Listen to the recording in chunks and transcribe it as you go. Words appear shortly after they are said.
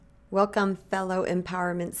Welcome, fellow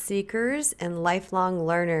empowerment seekers and lifelong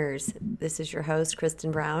learners. This is your host,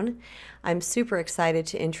 Kristen Brown. I'm super excited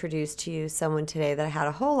to introduce to you someone today that I had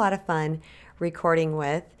a whole lot of fun recording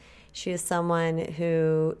with. She is someone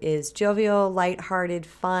who is jovial, lighthearted,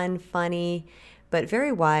 fun, funny, but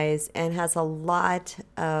very wise and has a lot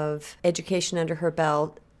of education under her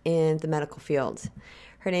belt in the medical field.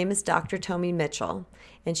 Her name is Dr. Tomi Mitchell,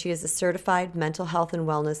 and she is a certified mental health and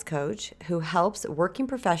wellness coach who helps working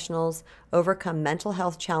professionals overcome mental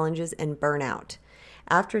health challenges and burnout.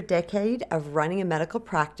 After a decade of running a medical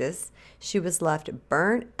practice, she was left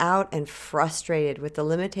burnt out and frustrated with the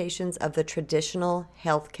limitations of the traditional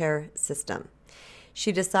healthcare system.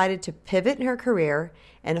 She decided to pivot in her career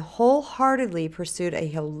and wholeheartedly pursued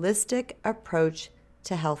a holistic approach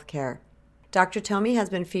to healthcare. Dr. Tomi has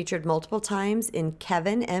been featured multiple times in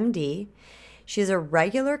Kevin, MD. She's a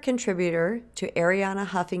regular contributor to Arianna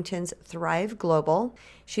Huffington's Thrive Global.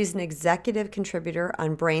 She's an executive contributor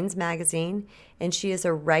on Brains Magazine, and she is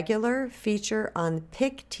a regular feature on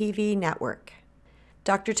PIC TV network.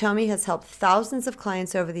 Dr. Tomi has helped thousands of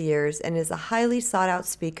clients over the years and is a highly sought-out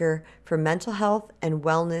speaker for mental health and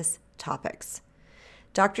wellness topics.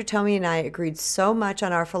 Dr. Tomi and I agreed so much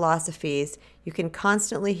on our philosophies, you can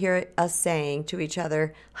constantly hear us saying to each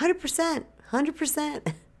other, 100%,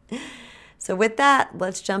 100%. So with that,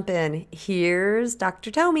 let's jump in. Here's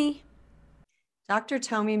Dr. Tomi. Dr.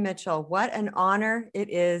 Tomi Mitchell, what an honor it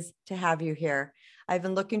is to have you here. I've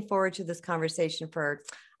been looking forward to this conversation for,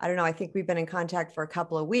 I think we've been in contact for a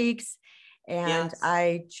couple of weeks. And yes.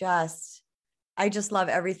 I just love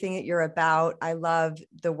everything that you're about. I love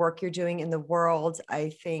the work you're doing in the world. I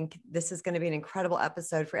think this is going to be an incredible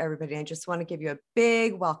episode for everybody. I just want to give you a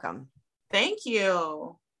big welcome. Thank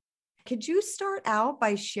you. Could you start out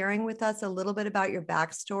by sharing with us a little bit about your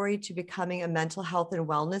backstory to becoming a mental health and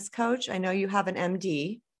wellness coach? I know you have an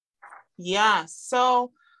MD. Yeah,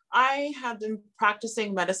 so I have been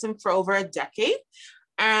practicing medicine for over a decade,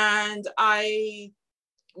 and I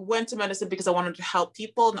went to medicine because I wanted to help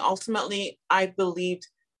people. And ultimately, I believed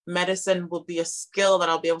medicine will be a skill that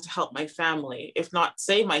I'll be able to help my family, if not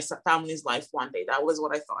save my family's life one day. That was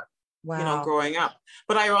what I thought, growing up.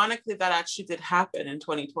 But ironically, that actually did happen in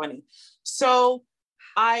 2020. So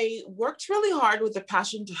I worked really hard with a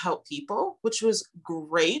passion to help people, which was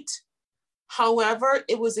great. However,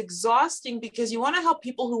 it was exhausting because you want to help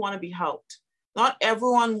people who want to be helped. Not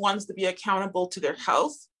everyone wants to be accountable to their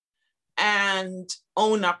health and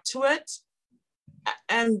own up to it.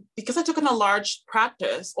 And because I took on a large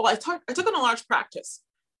practice, I took on a large practice.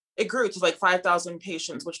 It grew to like 5,000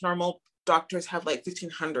 patients, which normal doctors have like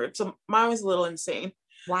 1,500. So mine was a little insane.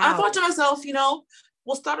 Wow. I thought to myself,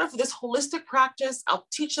 we'll start off with this holistic practice. I'll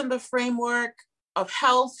teach them the framework of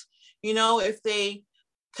health. If they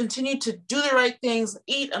continue to do the right things,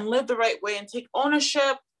 eat and live the right way and take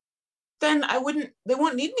ownership, then they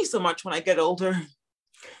won't need me so much when I get older.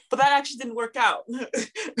 But that actually didn't work out.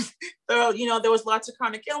 So, there was lots of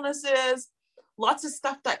chronic illnesses, lots of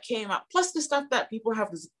stuff that came up, plus the stuff that people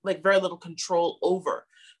have like very little control over.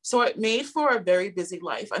 So it made for a very busy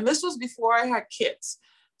life. And this was before I had kids.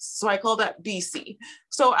 So I call that BC.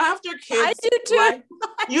 So after kids. I do too.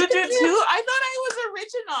 You do too? I thought I was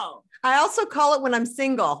original. I also call it when I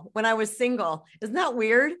was single. Isn't that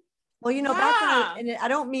weird? Well, back when I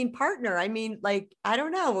don't mean partner. I mean, I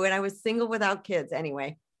don't know, when I was single without kids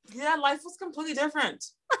anyway. Yeah, life was completely different.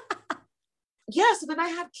 Yeah, so then I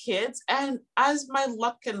had kids. And as my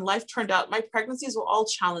luck in life turned out, my pregnancies were all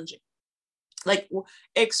challenging, like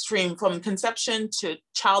extreme, from conception to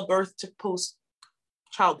childbirth to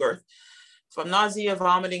post-childbirth, from nausea,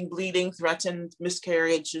 vomiting, bleeding, threatened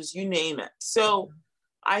miscarriages, you name it. So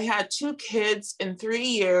I had 2 kids in 3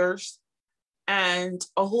 years. And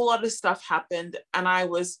a whole lot of stuff happened and I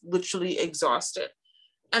was literally exhausted.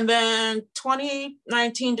 And then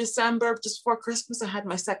 2019, December, just before Christmas, I had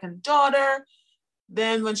my second daughter.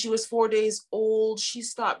 Then when she was 4 days old, she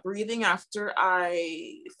stopped breathing after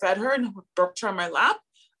I fed her and burped her on my lap.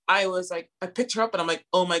 I picked her up and I'm like,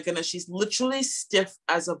 oh my goodness, she's literally stiff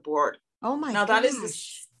as a board. Oh my Now gosh. That is the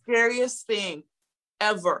scariest thing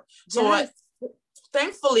ever. So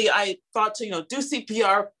thankfully I thought to, do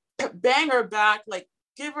CPR, bang her back,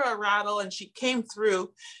 give her a rattle, and she came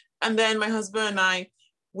through. And then my husband and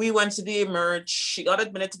we went to the emerge. She got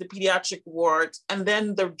admitted to the pediatric ward, and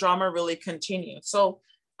then the drama really continued. So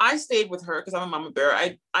I stayed with her because I'm a mama bear.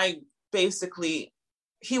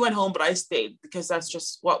 He went home, but I stayed because that's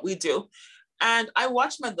just what we do. And I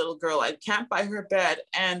watched my little girl. I'd camp by her bed,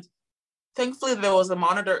 and thankfully there was a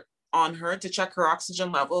monitor on her to check her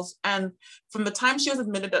oxygen levels. And from the time she was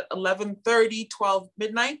admitted at 11:30, 12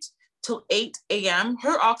 midnight till 8 a.m.,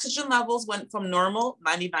 her oxygen levels went from normal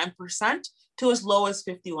 99% to as low as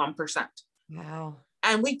 51%. Wow.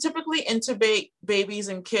 And we typically intubate babies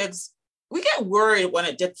and kids. We get worried when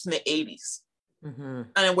it dips in the 80s. Mm-hmm.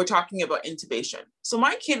 And we're talking about intubation. So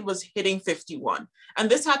my kid was hitting 51. And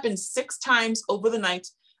this happened 6 times over the night.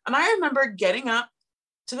 And I remember getting up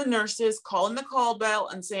to the nurses, calling the call bell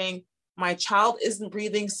and saying, my child isn't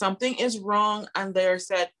breathing, something is wrong. And they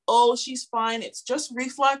said, oh, she's fine, it's just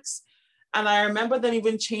reflux. And I remember them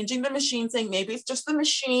even changing the machine, saying maybe it's just the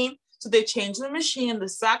machine. So they changed the machine and the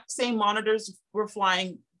exact same monitors were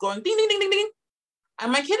flying, going ding, ding, ding, ding, ding.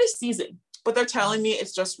 And my kid is seizing, but they're telling me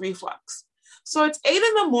it's just reflux. So it's 8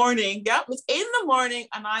 in the morning. Yep, it's 8 in the morning.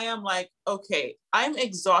 And I am like, okay, I'm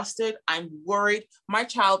exhausted. I'm worried. My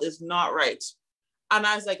child is not right. And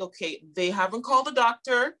I was like, okay, they haven't called the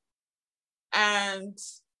doctor. And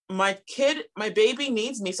my baby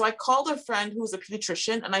needs me. So I called a friend who's a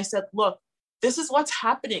pediatrician and I said, look, this is what's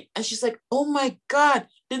happening. And she's like, oh my God,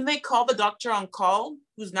 didn't they call the doctor on call,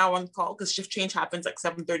 who's now on call because shift change happens like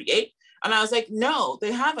 7:38? And I was like, no,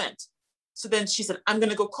 they haven't. So then she said, I'm going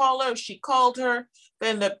to go call her. She called her.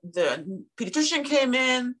 Then the pediatrician came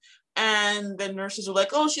in and the nurses were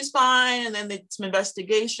like, oh, she's fine. And then they did some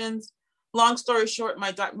investigations. Long story short,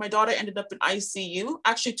 my daughter ended up in ICU,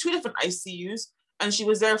 actually 2 different ICUs, and she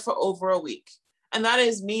was there for over a week. And that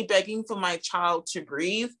is me begging for my child to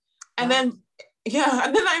breathe. And then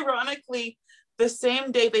ironically, the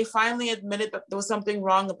same day they finally admitted that there was something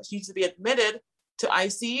wrong, that she needs to be admitted to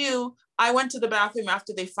ICU, I went to the bathroom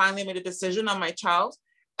after they finally made a decision on my child,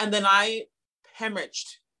 and then I hemorrhaged.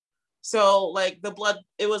 So like the blood,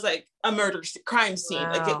 it was like a crime scene.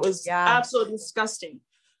 Wow. Like it was absolutely disgusting.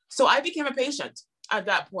 So I became a patient at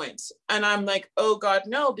that point. And I'm like, oh God,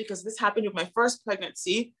 no, because this happened with my first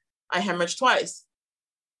pregnancy. I hemorrhaged twice.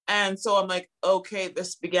 And so I'm like, okay,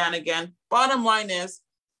 this began again. Bottom line is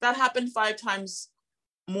that happened 5 times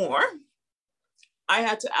more. I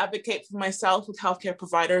had to advocate for myself with healthcare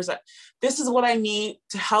providers that this is what I need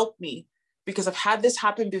to help me because I've had this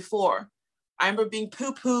happen before. I remember being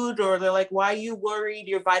poo-pooed or they're like, why are you worried?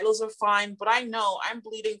 Your vitals are fine. But I know I'm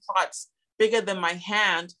bleeding clots bigger than my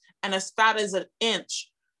hand and as fat as an inch.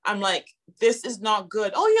 I'm like, this is not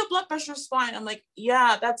good. Oh, your blood pressure is fine. I'm like,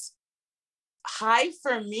 yeah, that's high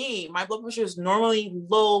for me. My blood pressure is normally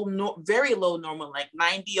low, very low normal, like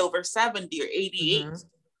 90/70 or 88. Mm-hmm.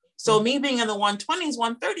 So me being in the 120s,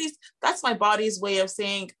 130s, that's my body's way of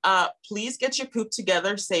saying, please get your poop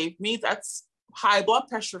together, save me. That's high blood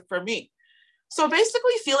pressure for me. So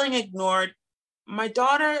basically feeling ignored, my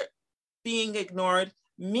daughter being ignored,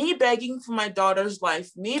 me begging for my daughter's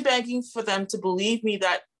life, me begging for them to believe me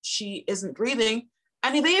that she isn't breathing.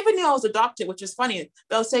 And they even knew I was a doctor, which is funny.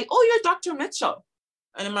 They'll say, oh, you're Dr. Mitchell.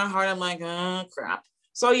 And in my heart, I'm like, oh, crap.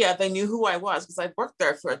 So yeah, they knew who I was because I worked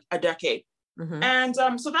there for a decade. Mm-hmm. And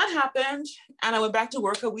so that happened. And I went back to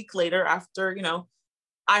work a week later after,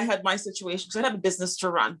 I had my situation because I had a business to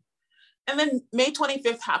run. And then May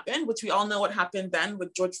 25th happened, which we all know what happened then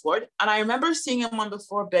with George Floyd. And I remember seeing him on the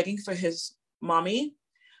floor begging for his mommy.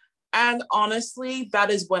 And honestly,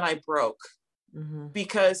 that is when I broke. Mm-hmm.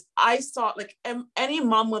 Because I saw like any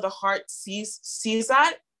mom with a heart sees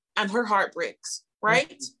that and her heart breaks, right?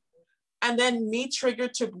 Mm-hmm. And then me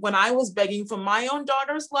triggered to when I was begging for my own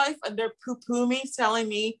daughter's life and they're poo-poo me, telling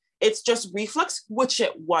me it's just reflux, which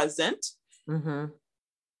it wasn't. Mm-hmm.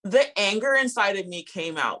 The anger inside of me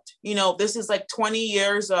came out. This is like 20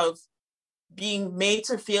 years of being made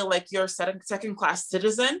to feel like you're a second-class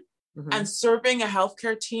citizen. Mm-hmm. And serving a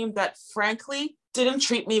healthcare team that frankly didn't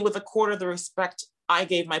treat me with a quarter of the respect I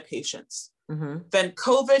gave my patients. Mm-hmm. Then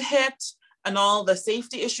COVID hit and all the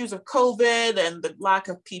safety issues of COVID and the lack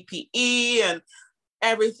of PPE and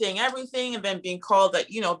everything. And then being called that,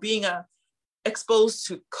 being exposed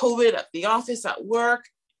to COVID at the office, at work,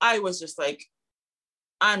 I was just like,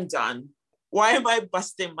 I'm done. Why am I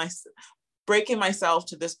breaking myself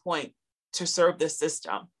to this point to serve this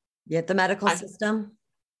system? Yet the medical system?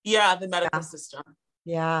 Yeah, the medical system.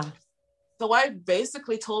 Yeah. So I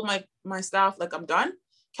basically told my staff, like, I'm done.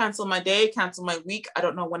 Cancel my day, cancel my week. I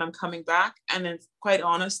don't know when I'm coming back. And then quite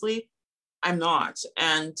honestly, I'm not.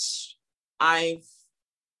 And I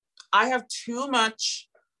have too much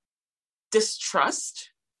distrust,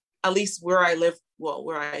 at least where I live,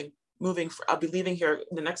 where I'm moving, I'll be leaving here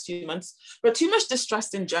in the next few months, but too much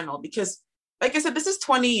distrust in general, because like I said, this is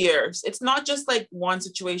 20 years. It's not just like one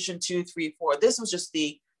situation, 2, 3, 4. This was just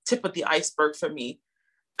the tip of the iceberg for me.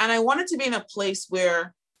 And I wanted to be in a place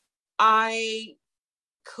where I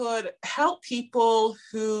could help people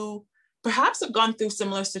who perhaps have gone through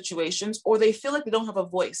similar situations, or they feel like they don't have a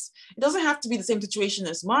voice. It doesn't have to be the same situation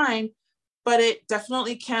as mine, but it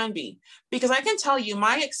definitely can be. Because I can tell you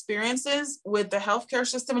my experiences with the healthcare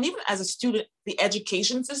system, and even as a student, the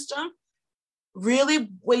education system really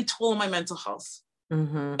weighed toll on my mental health.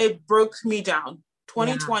 Mm-hmm. It broke me down. Yeah.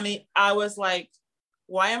 2020, I was like,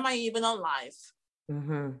 why am I even alive?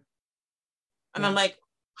 Mm-hmm. And I'm like,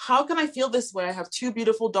 how can I feel this way? I have two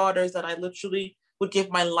beautiful daughters that I literally would give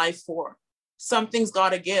my life for. Something's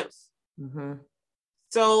got to give. Mm-hmm.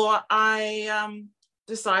 So I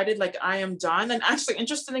decided like I am done. And actually,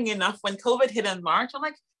 interestingly enough, when COVID hit in March, I'm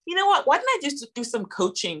like, you know what? Why didn't I just do some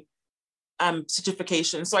coaching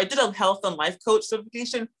certification? So I did a health and life coach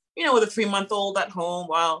certification, with a 3-month-old at home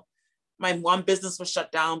while my one business was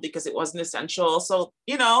shut down because it wasn't essential. So,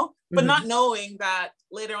 but not knowing that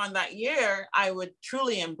later on that year, I would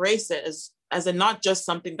truly embrace it as a not just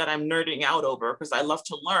something that I'm nerding out over because I love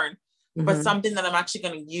to learn, but something that I'm actually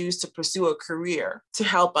going to use to pursue a career to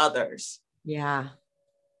help others. Yeah.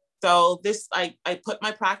 So I put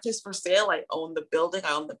my practice for sale. I own the building,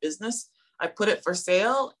 I own the business. I put it for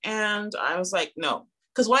sale and I was like, no,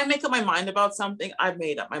 because when I make up my mind about something, I've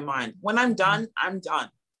made up my mind. When I'm done, I'm done.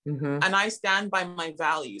 And I stand by my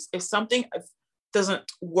values. If something doesn't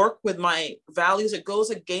work with my values, it goes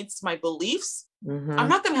against my beliefs, I'm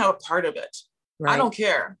not going to have a part of it. Right. I don't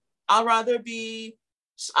care. I'll rather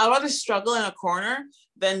struggle in a corner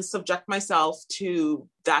than subject myself to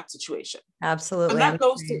that situation. Absolutely. And that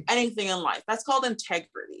goes to anything in life. That's called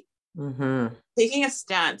integrity. Taking a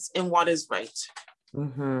stance in what is right.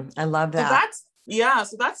 I love that.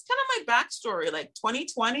 So that's kind of my backstory. Like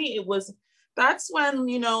 2020, that's when,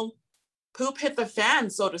 poop hit the fan,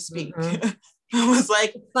 so to speak. It was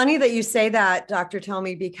like, it's funny that you say that, Dr.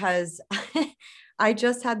 Tomi, because I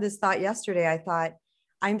just had this thought yesterday. I thought,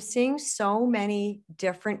 I'm seeing so many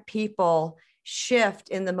different people shift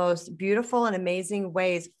in the most beautiful and amazing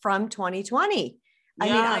ways from 2020. I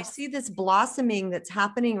mean, I see this blossoming that's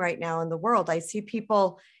happening right now in the world. I see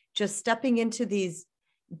people just stepping into these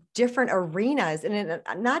different arenas, and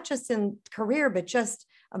not just in career, but just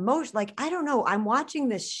emotion. Like, I don't know, I'm watching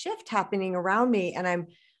this shift happening around me, and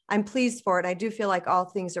I'm pleased for it. I do feel like all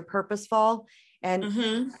things are purposeful,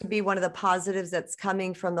 and be one of the positives that's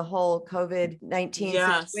coming from the whole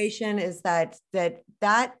COVID-19 situation is that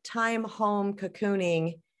time home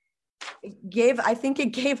cocooning I think it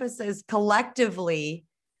gave us as collectively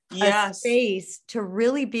a space to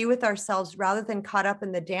really be with ourselves rather than caught up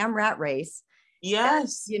in the damn rat race.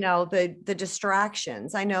 Yes. And, the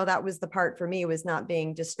distractions. I know that was the part for me, was not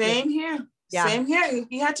being distracted. Same here. Yeah. Same here.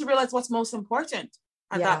 You had to realize what's most important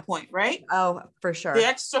at that point, right? Oh, for sure. The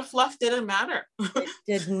extra fluff didn't matter. It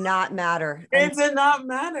did not matter. It did not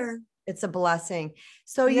matter. It's a blessing.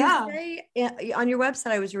 So you say on your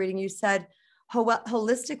website, I was reading, you said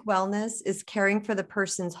holistic wellness is caring for the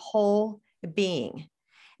person's whole being.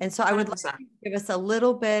 And so I would 100%. Like you to give us a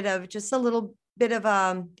little bit of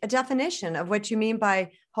a definition of what you mean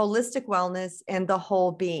by holistic wellness and the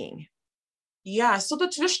whole being. Yeah. So the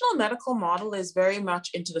traditional medical model is very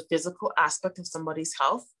much into the physical aspect of somebody's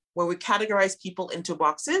health, where we categorize people into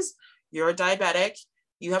boxes. You're a diabetic,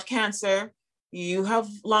 you have cancer, you have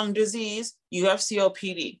lung disease, you have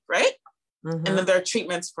COPD, right? And then there are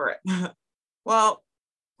treatments for it. Well,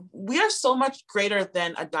 we are so much greater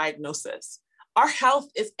than a diagnosis. Our health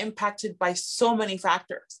is impacted by so many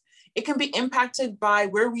factors. It can be impacted by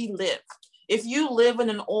where we live. If you live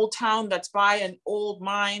in an old town that's by an old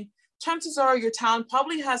mine, chances are your town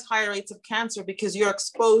probably has higher rates of cancer because you're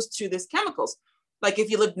exposed to these chemicals. Like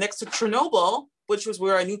if you live next to Chernobyl, which was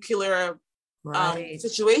where a nuclear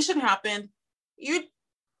situation happened,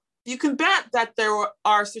 you can bet that there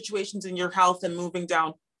are situations in your health and moving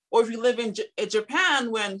down. Or if you live in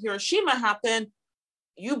Japan when Hiroshima happened,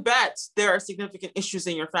 you bet there are significant issues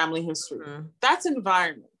in your family history. That's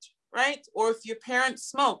environment, right? Or if your parents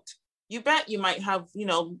smoked, you bet you might have,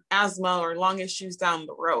 asthma or lung issues down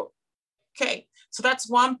the road. Okay, so that's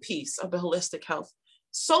one piece of the holistic health.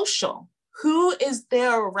 Social, who is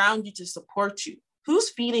there around you to support you? Who's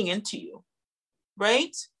feeding into you,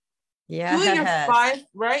 right? Yeah. Who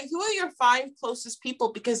are your 5 closest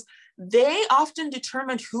people? Because they often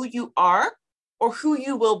determine who you are or who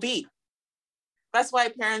you will be. That's why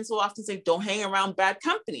parents will often say, don't hang around bad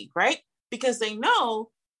company, right? Because they know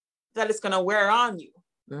that it's going to wear on you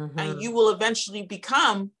and you will eventually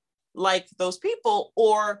become like those people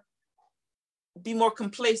or be more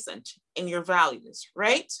complacent in your values,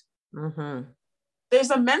 right?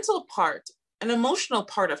 There's a mental part, an emotional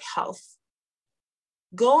part of health.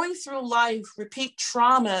 Going through life, repeat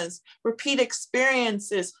traumas, repeat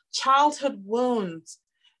experiences, childhood wounds,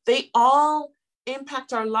 They all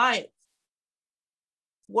impact our life.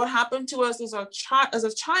 What happened to us as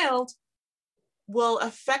a child will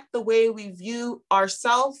affect the way we view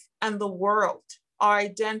ourselves and the world. Our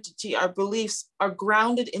identity, our beliefs are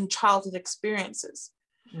grounded in childhood experiences.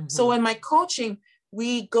 Mm-hmm. So in my coaching,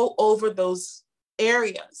 we go over those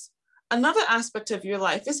areas. Another aspect of your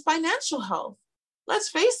life is financial health. Let's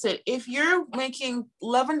face it, if you're making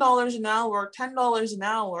 $11 an hour or $10 an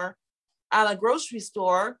hour at a grocery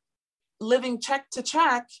store, living check to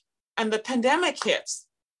check, and the pandemic hits,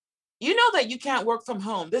 you know that you can't work from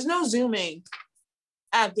home. There's no Zooming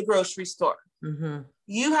at the grocery store. Mm-hmm.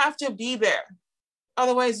 You have to be there.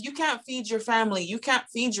 Otherwise, you can't feed your family. You can't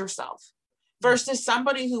feed yourself. Versus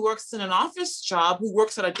somebody who works in an office job, who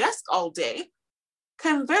works at a desk all day,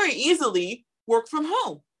 can very easily work from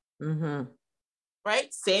home. Mm-hmm.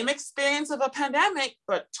 Right? Same experience of a pandemic,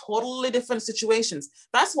 but totally different situations.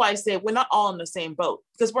 That's why I say we're not all in the same boat,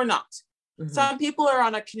 because we're not. Mm-hmm. Some people are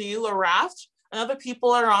on a canoe or raft, and other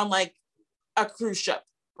people are on like a cruise ship,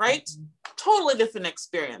 right? Mm-hmm. Totally different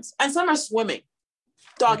experience. And some are swimming,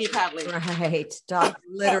 doggy paddling. Right. Dog,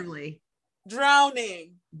 literally.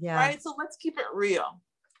 Drowning. Yeah. Right? So let's keep it real.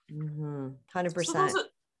 100%. So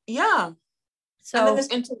yeah. So, and then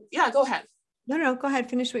there's go ahead. No, go ahead.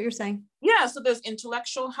 Finish what you're saying. Yeah. So there's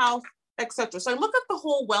intellectual health, etc. So I look at the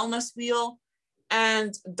whole wellness wheel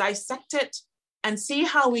and dissect it and see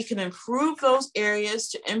how we can improve those areas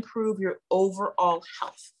to improve your overall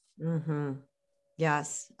health. Mm-hmm.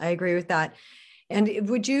 Yes, I agree with that. And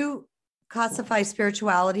would you classify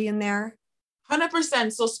spirituality in there?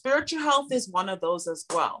 100%. So spiritual health is one of those as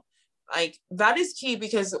well. Like that is key,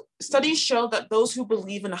 because studies show that those who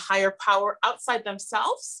believe in a higher power outside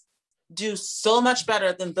themselves do so much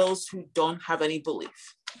better than those who don't have any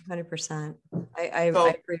belief. 100%. I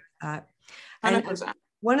agree with that. 100%. And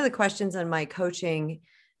one of the questions on my coaching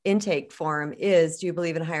intake form is, do you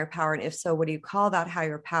believe in a higher power? And if so, what do you call that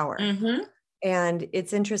higher power? Mm-hmm. And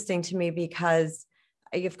it's interesting to me because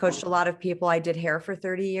I've coached a lot of people. I did hair for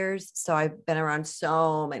 30 years. So I've been around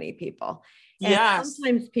so many people. And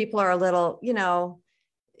sometimes people are a little,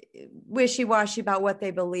 wishy-washy about what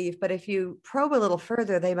they believe. But if you probe a little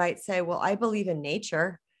further, they might say, well, I believe in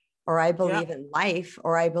nature, or I believe in life,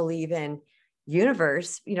 or I believe in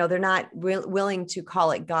universe. They're not willing to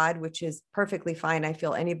call it God, which is perfectly fine. I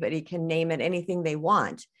feel anybody can name it anything they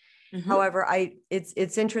want. Mm-hmm. However,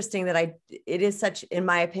 it's interesting that it is such, in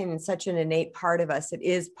my opinion, such an innate part of us. It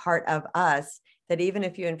is part of us that even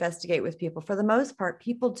if you investigate with people, for the most part,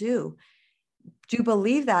 people do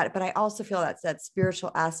believe that. But I also feel that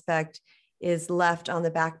spiritual aspect is left on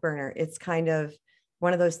the back burner. It's kind of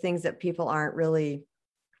one of those things that people aren't really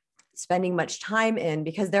spending much time in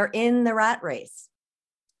because they're in the rat race.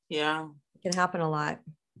 Yeah. It can happen a lot.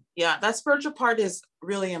 Yeah. That spiritual part is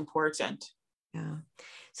really important. Yeah.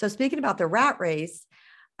 So speaking about the rat race,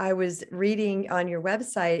 I was reading on your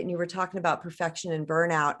website and you were talking about perfection and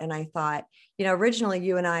burnout. And I thought, originally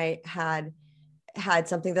you and I had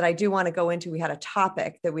something that I do want to go into. We had a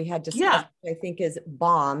topic that we had discussed, I think is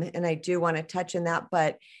bomb. And I do want to touch on that,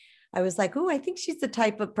 but I was like, I think she's the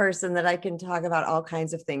type of person that I can talk about all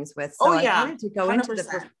kinds of things with. So I wanted to go 100%.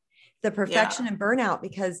 Into the perfection and burnout,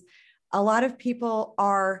 because a lot of people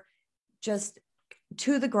are just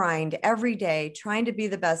to the grind every day, trying to be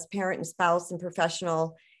the best parent and spouse and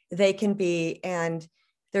professional they can be. And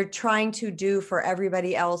they're trying to do for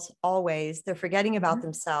everybody else always. They're forgetting about mm-hmm.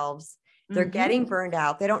 themselves. They're mm-hmm. getting burned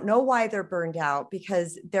out. They don't know why they're burned out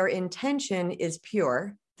because their intention is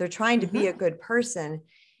pure. They're trying to mm-hmm. be a good person,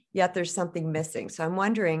 yet there's something missing. So I'm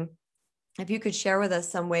wondering if you could share with us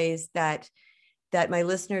some ways that my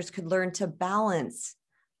listeners could learn to balance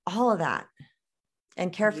all of that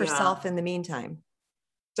and care for self in the meantime.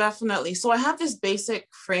 Definitely. So I have this basic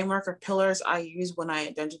framework or pillars I use when I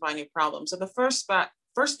identify any problems. So the first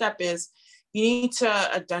step is you need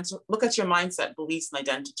to look at your mindset, beliefs, and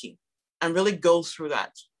identity and really go through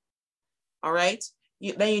that. All right.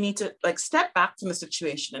 Then you need to step back from the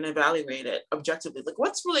situation and evaluate it objectively.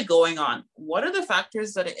 What's really going on? What are the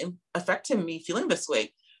factors that are affecting me feeling this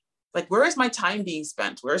way? Where is my time being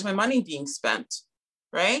spent? Where is my money being spent?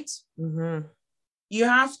 Right. Mm-hmm. You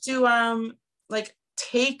have to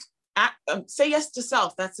say yes to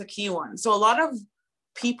self. That's a key one. So a lot of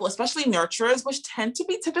people, especially nurturers, which tend to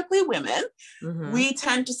be typically women, mm-hmm. we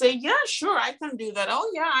tend to say, yeah, sure, I can do that.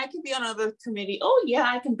 Oh yeah, I can be on another committee. Oh yeah,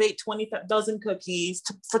 I can bake 20 dozen cookies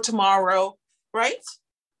for tomorrow. Right.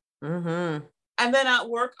 Mm-hmm. And then at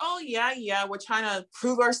work, oh yeah, we're trying to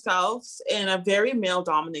prove ourselves in a very male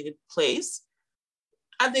dominated place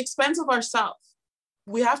at the expense of ourselves.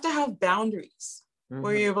 We have to have boundaries mm-hmm.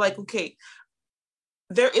 where you're like, okay,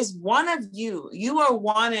 there is one of you. You are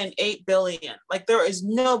 1 in 8 billion. Like there is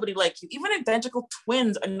nobody like you. Even identical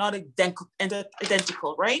twins are not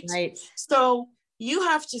identical, right? Right. So you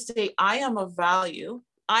have to say, I am of value.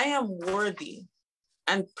 I am worthy,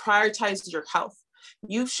 and prioritize your health.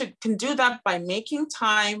 You can do that by making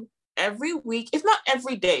time every week, if not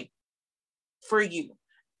every day, for you,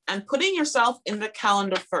 and putting yourself in the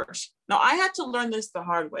calendar first. Now, I had to learn this the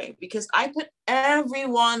hard way because I put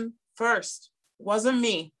everyone first. It wasn't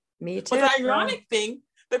me. Me too. But the ironic thing,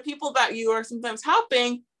 the people that you are sometimes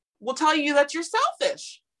helping will tell you that you're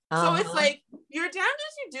selfish. So it's like, you're damned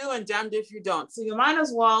if you do and damned if you don't. So you might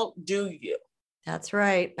as well do you. That's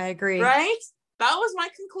right. I agree. Right? That was my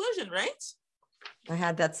conclusion, right? I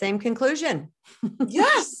had that same conclusion.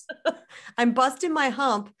 Yes. I'm busting my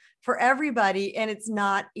hump for everybody and it's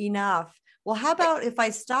not enough. Well, how about if I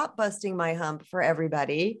stop busting my hump for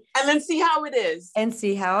everybody and then see how it is and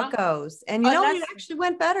see how it goes? And you know, it actually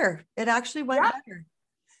went better. It actually went better.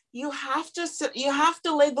 You have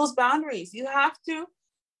to lay those boundaries. You have to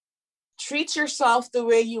treat yourself the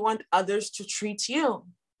way you want others to treat you.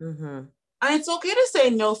 Mm-hmm. And it's okay to say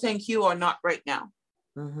no, thank you, or not right now.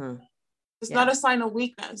 Mm-hmm. It's not a sign of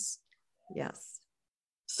weakness. Yes.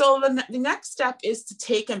 So the next step is to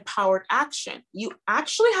take empowered action. You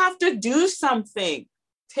actually have to do something.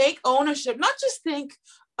 Take ownership, not just think,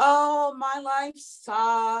 oh, my life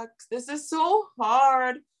sucks. This is so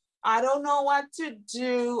hard. I don't know what to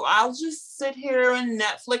do. I'll just sit here and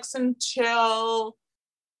Netflix and chill.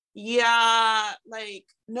 Yeah, like,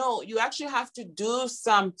 no, you actually have to do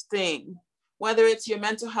something. Whether it's your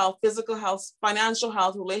mental health, physical health, financial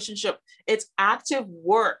health, relationship, it's active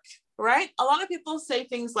work, right? A lot of people say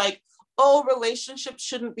things like, oh, relationships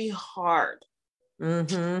shouldn't be hard.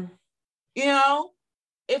 Mm-hmm. You know,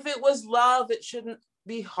 if it was love, it shouldn't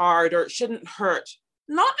be hard or it shouldn't hurt.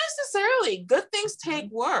 Not necessarily. Good things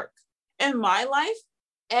take work. In my life,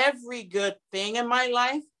 every good thing in my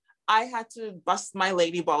life, I had to bust my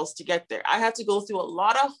lady balls to get there. I had to go through a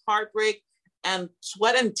lot of heartbreak and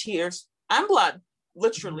sweat and tears and blood,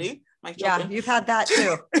 literally. My children. Yeah, you've had that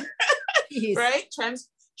too. Right?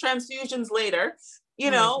 Transfusions later,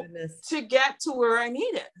 you know, to get to where I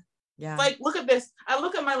needed. Yeah. Like, look at this. I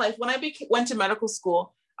look at my life. When I went to medical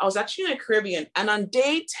school, I was actually in the Caribbean. And on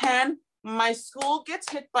day 10, my school gets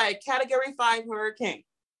hit by a Category 5 hurricane.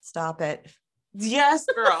 Stop it. Yes,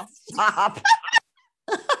 girl. Stop.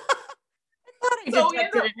 I thought I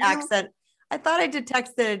detected an accent. I thought I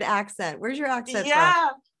detected an accent. Where's your accent from?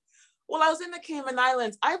 Well, I was in the Cayman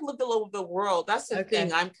Islands. I've lived all over the world. That's the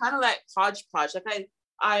thing. I'm kind of like hodgepodge. Like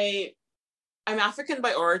I'm African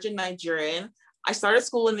by origin, Nigerian. I started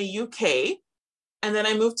school in the UK, and then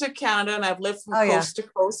I moved to Canada, and I've lived from coast to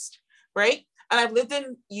coast, right? And I've lived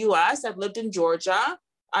in US. I've lived in Georgia.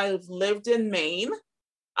 I've lived in Maine.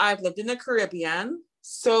 I've lived in the Caribbean.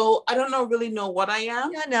 So I don't really know what I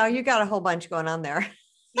am. Yeah, no, you got a whole bunch going on there.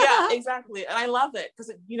 Yeah, exactly. And I love it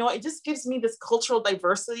because, you know, it just gives me this cultural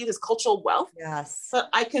diversity, this cultural wealth. Yes. That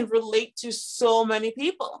I can relate to so many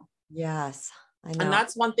people. Yes. I know. And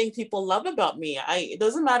that's one thing people love about me. It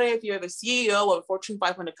doesn't matter if you're the CEO of a Fortune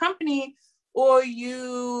 500 company or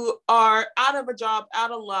you are out of a job,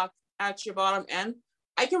 out of luck, at your bottom end,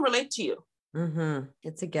 I can relate to you. Mm-hmm.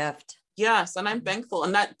 It's a gift. Yes. And I'm thankful.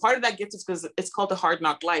 And that part of that gift is because it's called a hard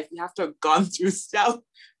knock life. You have to have gone through stuff.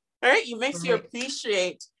 Right? It makes you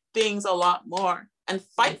appreciate things a lot more and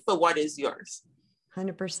fight for what is yours.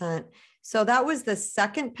 100%. So that was the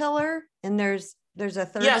second pillar, and there's a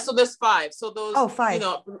third. Yeah. So there's 5. So those. 5. You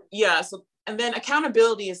know. Yeah. So and then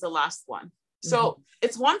accountability is the last one. So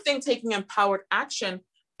it's one thing taking empowered action,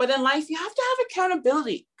 but in life you have to have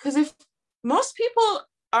accountability, because if most people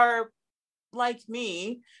are like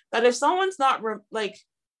me, that if someone's not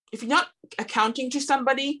if you're not accounting to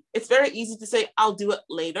somebody, it's very easy to say, I'll do it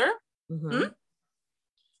later.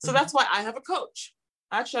 So that's why I have a coach.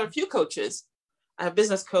 I actually have a few coaches. I have a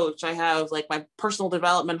business coach. I have like my personal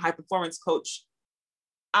development, high performance coach.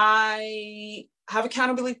 I have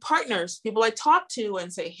accountability partners, people I talk to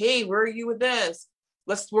and say, hey, where are you with this?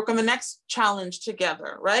 Let's work on the next challenge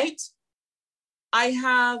together, right? I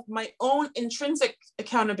have my own intrinsic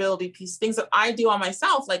accountability piece, things that I do on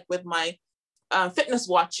myself, like with my fitness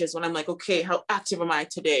watches, when I'm like, okay, how active am I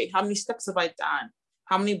today? How many steps have I done?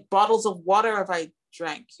 How many bottles of water have I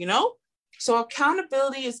drank? You know? So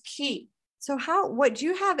accountability is key. So do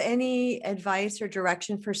you have any advice or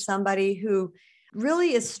direction for somebody who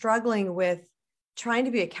really is struggling with trying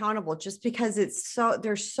to be accountable, just because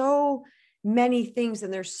there's so many things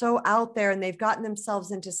and they're so out there and they've gotten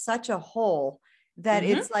themselves into such a hole that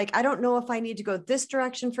it's like, I don't know if I need to go this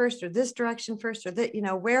direction first or this direction first, or that, you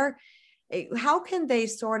know, where How can they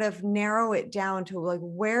sort of narrow it down to like,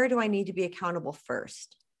 where do I need to be accountable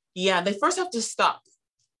first? Yeah, they first have to stop.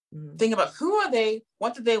 Think about who are they?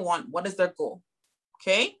 What do they want? What is their goal?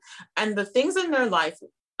 Okay. And the things in their life,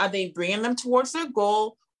 are they bringing them towards their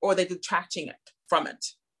goal or are they detracting it from it?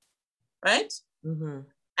 Right.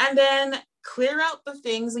 And then clear out the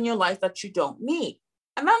things in your life that you don't need.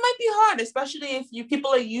 And that might be hard, especially if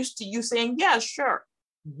people are used to you saying, yeah, sure.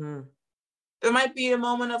 There might be a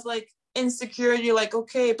moment of like insecurity, like,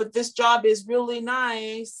 okay, but this job is really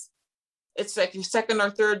nice. It's like your second or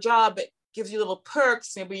third job. It gives you little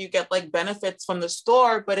perks. Maybe you get like benefits from the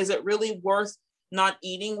store, but is it really worth not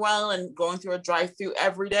eating well and going through a drive-through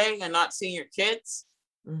every day and not seeing your kids?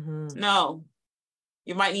 No.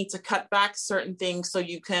 You might need to cut back certain things so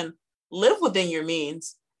you can live within your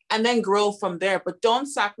means and then grow from there, but don't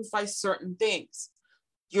sacrifice certain things.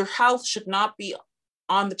 Your health should not be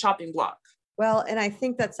on the chopping block. Well, and I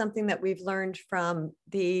think that's something that we've learned from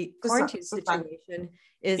the quarantine situation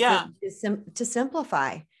is to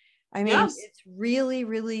simplify. I mean, it's really,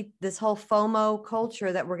 really this whole FOMO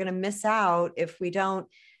culture that we're going to miss out if we don't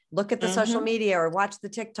look at the social media or watch the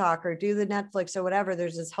TikTok or do the Netflix or whatever.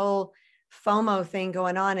 There's this whole FOMO thing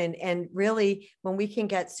going on. And really, when we can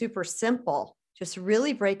get super simple, just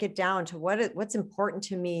really break it down to what's important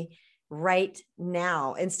to me right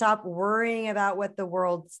now and stop worrying about what the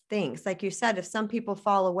world thinks. Like you said, if some people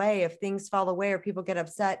fall away, if things fall away or people get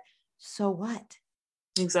upset, so what?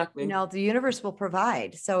 Exactly. The universe will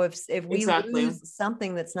provide. So if we lose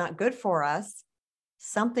something that's not good for us,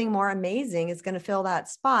 something more amazing is going to fill that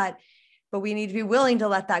spot, but we need to be willing to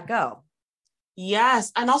let that go.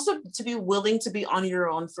 Yes. And also to be willing to be on your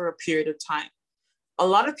own for a period of time. A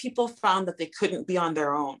lot of people found that they couldn't be on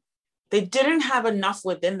their own. They didn't have enough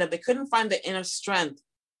within them. They couldn't find the inner strength,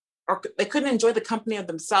 or they couldn't enjoy the company of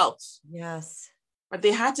themselves. Yes. But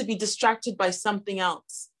they had to be distracted by something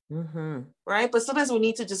else. Right. But sometimes we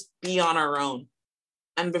need to just be on our own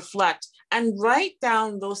and reflect and write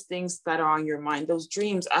down those things that are on your mind, those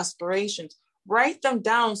dreams, aspirations, write them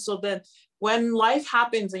down so that when life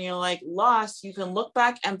happens and you're like lost, you can look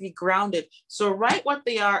back and be grounded. So write what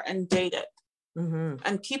they are and date it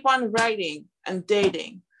and keep on writing and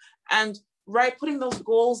dating and putting those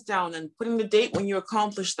goals down and putting the date when you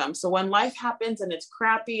accomplish them. So when life happens and it's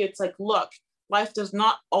crappy, it's like, look, life does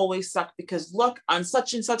not always suck because look, on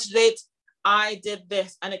such and such date, I did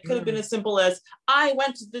this. And it could have been as simple as I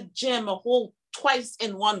went to the gym twice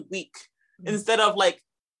in 1 week instead of like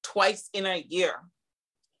twice in a year.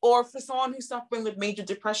 Or for someone who's suffering with major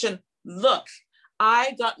depression, look,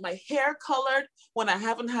 I got my hair colored when I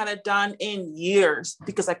haven't had it done in years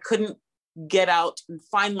because I couldn't get out and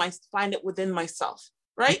find it within myself,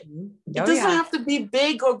 right? It doesn't have to be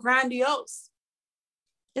big or grandiose.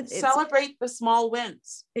 Celebrate the small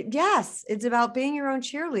wins. Yes, it's about being your own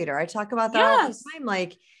cheerleader. I talk about that all the time.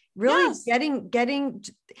 Like really getting.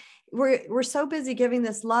 We're so busy giving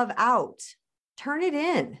this love out. Turn it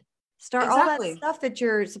in. Start all that stuff that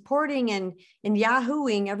you're supporting and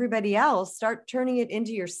yahooing everybody else. Start turning it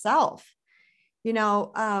into yourself.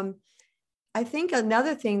 I think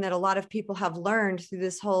another thing that a lot of people have learned through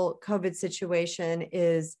this whole COVID situation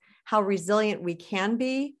is how resilient we can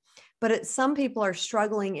be. But some people are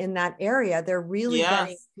struggling in that area. They're really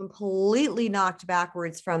getting completely knocked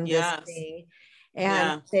backwards from this thing.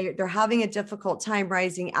 And they're having a difficult time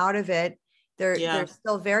rising out of it. They're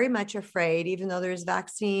still very much afraid, even though there's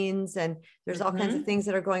vaccines and there's all kinds of things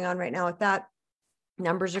that are going on right now with that.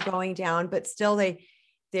 Numbers are going down, but still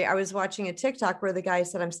I was watching a TikTok where the guy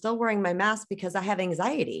said, I'm still wearing my mask because I have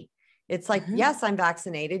anxiety. It's like, yes, I'm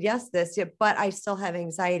vaccinated. Yes, but I still have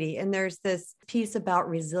anxiety. And there's this piece about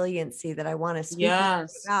resiliency that I want to speak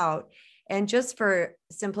about. And just for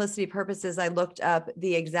simplicity purposes, I looked up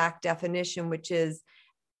the exact definition, which is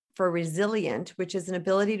for resilient, which is an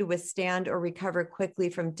ability to withstand or recover quickly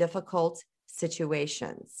from difficult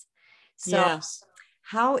situations. So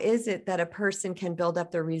how is it that a person can build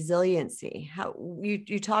up their resiliency? How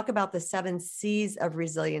you talk about the 7 C's of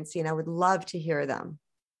resiliency, and I would love to hear them.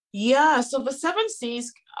 Yeah. So the 7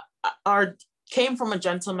 C's came from a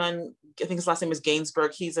gentleman. I think his last name is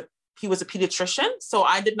Gainsbourg. He was a pediatrician. So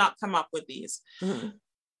I did not come up with these.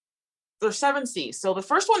 There's 7 C's. So the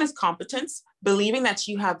first one is competence, believing that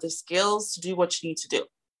you have the skills to do what you need to do.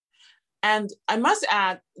 And I must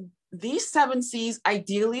add, these 7 C's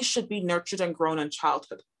ideally should be nurtured and grown in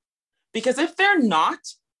childhood. Because if they're not,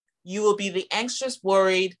 you will be the anxious,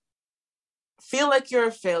 worried, feel like you're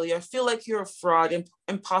a failure, feel like you're a fraud,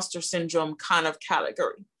 imposter syndrome kind of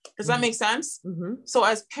category. Does that make sense? So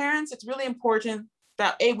as parents, it's really important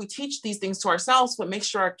that we teach these things to ourselves, but make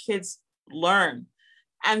sure our kids learn.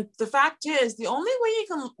 And the fact is, the only way you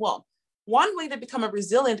can, well, one way to become a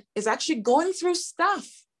resilient is actually going through stuff,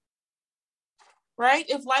 right?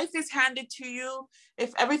 If life is handed to you,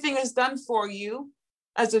 if everything is done for you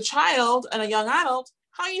as a child and a young adult,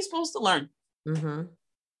 how are you supposed to learn? Mm-hmm.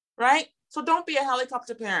 Right? So don't be a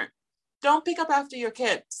helicopter parent. Don't pick up after your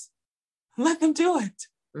kids. Let them do it.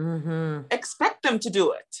 Mm-hmm. Expect them to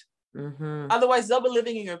do it. Mm-hmm. Otherwise, they'll be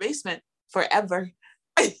living in your basement forever.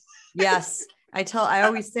 Yes. I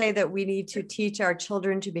always say that we need to teach our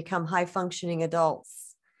children to become high functioning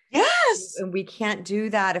adults. Yes. And we can't do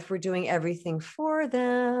that if we're doing everything for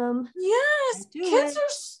them. Yes. Kids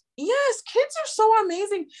are so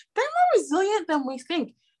amazing. They're more resilient than we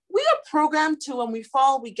think. We are programmed to, when we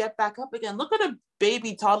fall, we get back up again. Look at a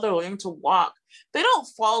baby toddler learning to walk. They don't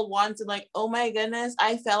fall once and like, oh my goodness,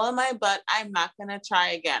 I fell on my butt. I'm not going to try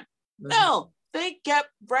again. Mm-hmm. No, they get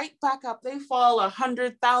right back up. They fall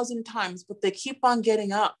 100,000 times, but they keep on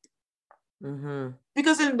getting up. Mm-hmm.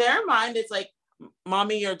 Because in their mind, it's like,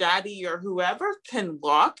 mommy or daddy or whoever can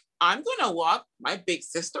walk. I'm going to walk. My big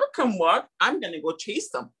sister can walk. I'm going to go chase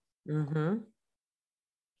them. Mm-hmm.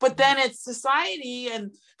 But then it's society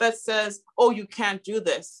and that says, oh, you can't do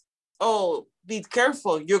this. Oh, be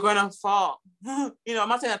careful. You're going to fall. I'm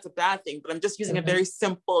not saying that's a bad thing, but I'm just using a very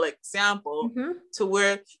simple example to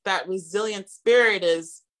where that resilient spirit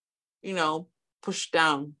is, pushed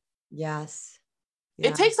down. Yes. Yeah.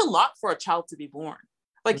 It takes a lot for a child to be born.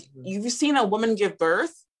 Like, you've seen a woman give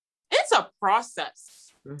birth. It's a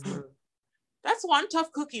process. Mm-hmm. That's one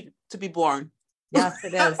tough cookie to be born. Yes,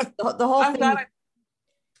 it is. The whole thing.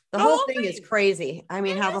 The whole thing is crazy. I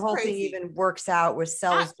mean, how the whole thing even works out with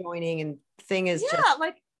cells joining and thing is just.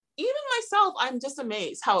 Like, even myself, I'm just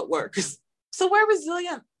amazed how it works. So we're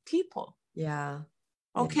resilient people. Yeah.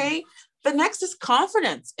 Okay. Yeah. The next is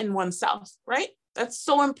confidence in oneself, right? That's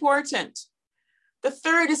so important. The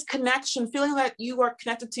third is connection, feeling that you are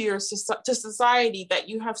connected to to society, that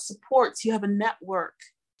you have supports, you have a network.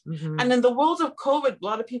 Mm-hmm. And in the world of COVID, a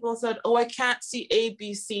lot of people said, oh, I can't see A,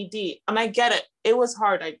 B, C, D. And I get it. It was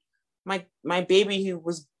hard. My baby who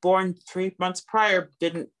was born 3 months prior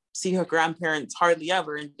didn't see her grandparents hardly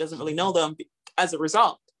ever and doesn't really know them as a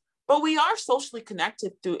result. But we are socially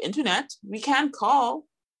connected through internet. We can call.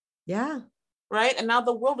 Yeah. Right? And now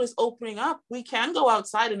the world is opening up. We can go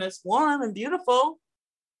outside and it's warm and beautiful.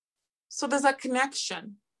 So there's a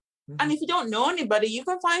connection. Mm-hmm. And if you don't know anybody, you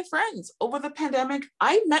can find friends. Over the pandemic,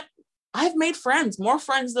 I've made friends, more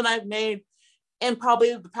friends than I've made in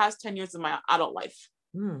probably the past 10 years of my adult life.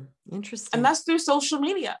 Interesting. And that's through social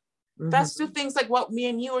media. Mm-hmm. That's through things like what me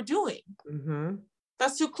and you are doing. Mm-hmm.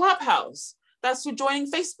 That's through Clubhouse. That's through joining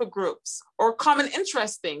Facebook groups or common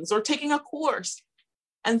interest things or taking a course.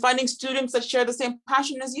 And finding students that share the same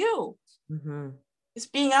passion as you. Mm-hmm. It's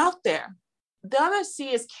being out there. The other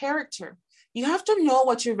C is character. You have to know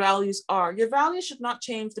what your values are. Your values should not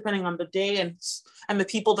change depending on the day and the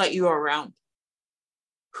people that you are around.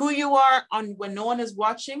 Who you are when no one is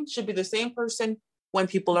watching should be the same person when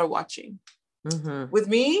people are watching. Mm-hmm. With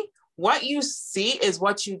me, what you see is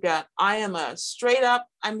what you get. I am a straight up,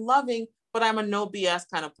 I'm loving, but I'm a no BS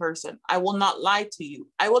kind of person. I will not lie to you.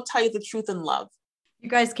 I will tell you the truth in love. You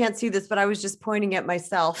guys can't see this, but I was just pointing at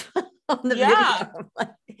myself on the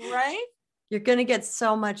video. Right? You're going to get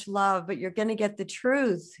so much love, but you're going to get the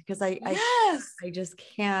truth because I just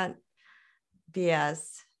can't BS.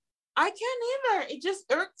 I can't either. It just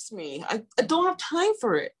irks me. I don't have time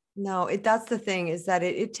for it. No, that's the thing is that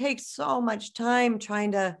it takes so much time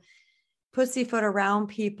trying to pussyfoot around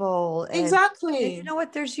people. Exactly. And you know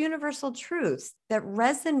what? There's universal truths that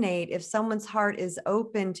resonate if someone's heart is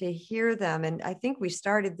open to hear them. And I think we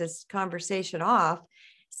started this conversation off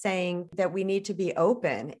saying that we need to be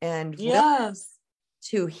open and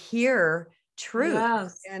to hear truth.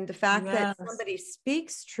 Yes. And the fact that somebody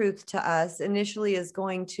speaks truth to us initially is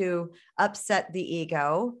going to upset the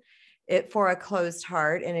ego. For a closed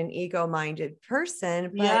heart and an ego-minded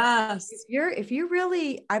person. But if you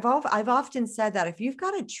really, I've often said that if you've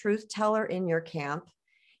got a truth teller in your camp,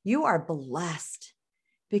 you are blessed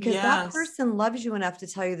because that person loves you enough to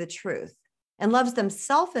tell you the truth and loves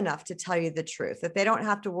themselves enough to tell you the truth, that they don't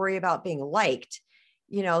have to worry about being liked.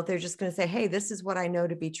 They're just going to say, hey, this is what I know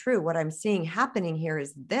to be true. What I'm seeing happening here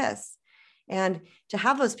is this. And to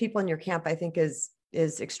have those people in your camp, I think is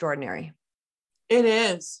extraordinary. It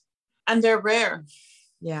is. And they're rare.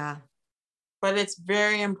 Yeah. But it's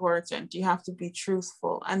very important. You have to be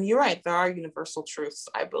truthful. And you're right. There are universal truths,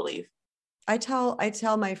 I believe. I tell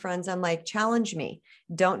my friends, I'm like, challenge me.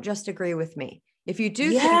 Don't just agree with me. If you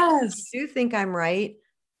do, think I'm right,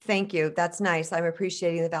 thank you. That's nice. I'm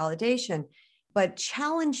appreciating the validation. but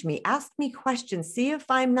challenge me, ask me questions, see if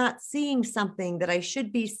I'm not seeing something that I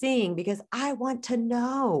should be seeing, because I want to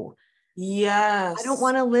know. I don't Yes.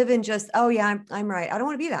 want to live in just, oh yeah, I'm right. I don't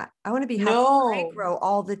want to be that. I want to be happy. I No. grow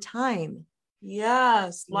all the time.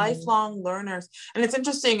 Yes. Mhm. Lifelong learners. And it's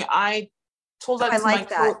interesting. I told Oh, that I to my like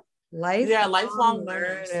that. coach. Yeah, lifelong Lifelong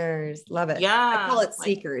learners. learners. Love it. I call Yeah. it Like,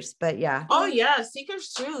 seekers, but yeah. oh yeah,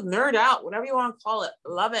 seekers too, nerd out, whatever you want to call it.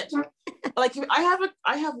 Love it. Like I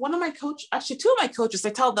have one of my coach, actually two of my coaches, I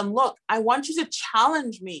tell them, look, I want you to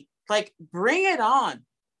challenge me. Like, bring it on.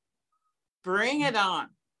 Bring it on.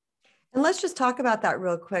 And let's just talk about that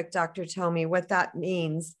real quick, Dr. Tomi. What that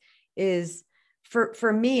means is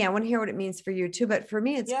for me, I want to hear what it means for you too, but for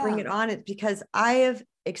me, it's bring Yeah. it on. It's because I have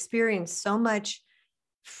experienced so much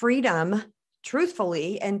freedom,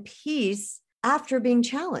 truthfully, and peace after being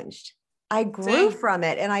challenged. I grew Same. from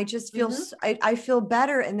it and I just feel, Mm-hmm. I feel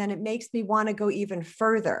better. And then it makes me want to go even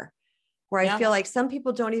further, where I Yeah. feel like some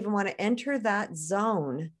people don't even want to enter that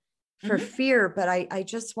zone for Mm-hmm. fear. But I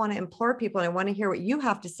just want to implore people, and I want to hear what you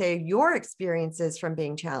have to say, your experiences from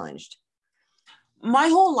being challenged. My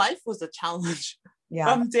whole life was a challenge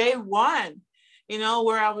Yeah. from day one. You know,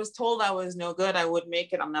 where I was told I was no good, I would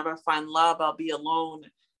make it, I'll never find love, I'll be alone,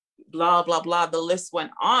 blah, blah, blah. The list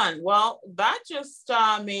went on. Well, that just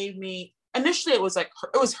made me, initially, it was like,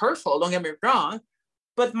 it was hurtful, don't get me wrong.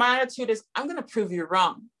 But my attitude is, I'm going to prove you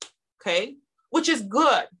wrong. Okay. Which is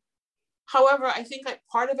good. However, I think like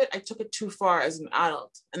part of it, I took it too far as an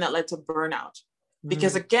adult, and that led to burnout.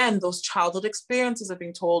 Because Mm. again, those childhood experiences of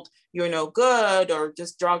being told you're no good or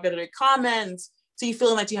just derogatory comments. So you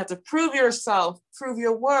feel like you have to prove yourself, prove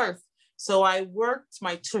your worth. So I worked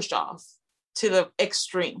my tush off to the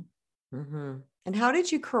extreme. Mm-hmm. And how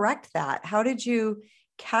did you correct that? How did you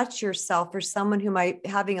catch yourself, or someone who might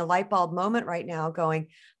having a light bulb moment right now going,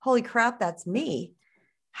 holy crap, that's me?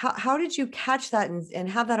 How did you catch that and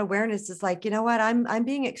have that awareness? Is like, you know what, I'm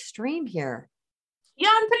being extreme here. Yeah,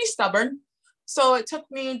 I'm pretty stubborn. So it took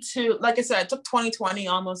me to, like I said, it took 2020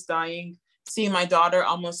 almost dying, seeing my daughter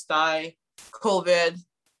almost die, COVID,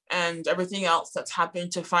 and everything else that's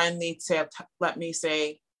happened to finally say, let me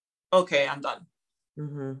say, okay, I'm done.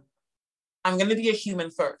 Mm-hmm. I'm going to be a human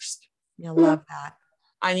first. I love that.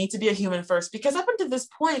 I need to be a human first, because up until this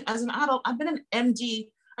point, as an adult, I've been an MD.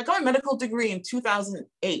 I got my medical degree in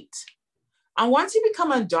 2008. And once you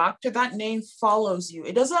become a doctor, that name follows you.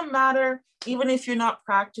 It doesn't matter, even if you're not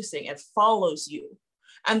practicing, it follows you.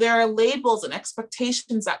 And there are labels and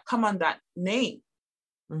expectations that come on that name.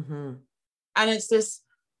 Mm-hmm. And it's this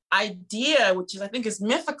idea, which is, I think, is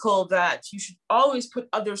mythical, that you should always put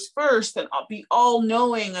others first and be all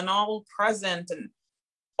knowing and all present and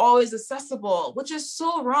always accessible, which is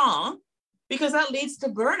so wrong, because that leads to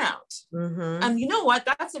burnout. Mm-hmm. And you know what?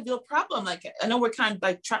 That's a real problem. Like, I know we're kind of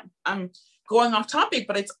like, I'm going off topic,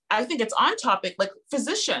 but I think it's on topic. Like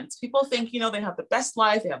physicians, people think, they have the best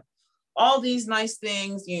life. They have all these nice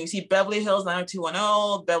things. You see Beverly Hills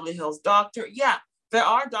 90210, Beverly Hills doctor. Yeah, there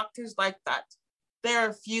are doctors like that. They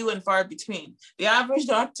are few and far between. The average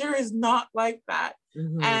doctor is not like that.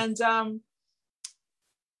 Mm-hmm. And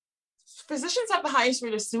physicians have the highest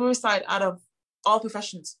rate of suicide out of all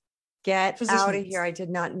professions. Get out of here. Physicians. I did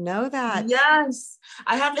not know that. Yes.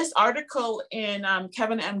 I have this article in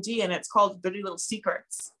Kevin MD, and it's called Dirty Little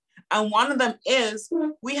Secrets. And one of them is,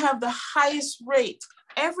 we have the highest rate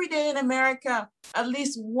every day in America. At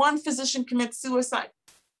least one physician commits suicide.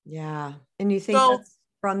 Yeah. And you think So, that's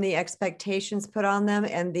from the expectations put on them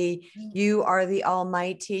and you are the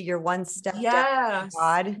almighty, you're one step down from yes.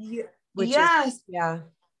 God, which is, Yes. yeah.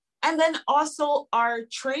 And then also our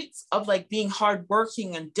traits of like being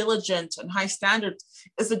hardworking and diligent and high standards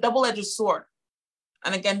is a double-edged sword.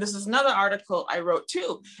 And again, this is another article I wrote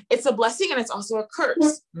too. It's a blessing and it's also a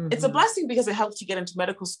curse. Mm-hmm. It's a blessing because it helps you get into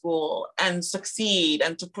medical school and succeed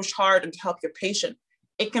and to push hard and to help your patient.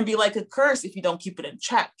 It can be like a curse if you don't keep it in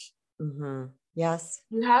check. Mm-hmm. Yes.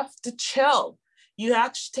 You have to chill. You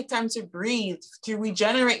have to take time to breathe, to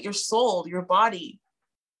regenerate your soul, your body.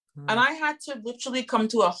 Mm-hmm. And I had to literally come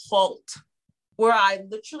to a halt where I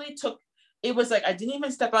literally it was like I didn't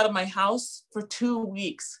even step out of my house for 2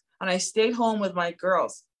 weeks. And I stayed home with my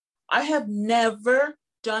girls. I have never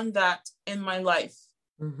done that in my life.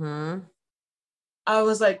 Mm-hmm. I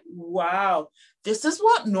was like, wow, this is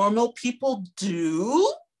what normal people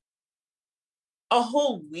do? A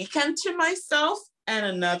whole weekend to myself and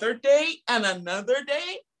another day and another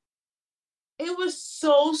day? It was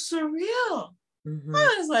so surreal. Mm-hmm.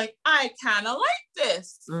 I was like, I kind of like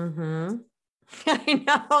this. Mm-hmm. I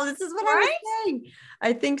know. This is what I was saying.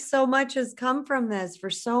 I think so much has come from this for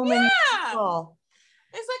so many people.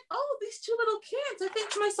 It's like, oh, these two little kids. I think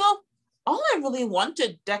to myself, all I really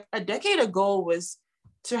wanted a decade ago was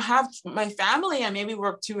to have my family and maybe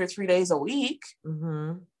work 2 or 3 days a week.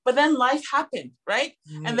 Mm-hmm. But then life happened, right?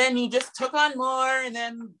 Right. And then you just took on more, and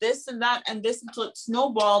then this and that and this, until it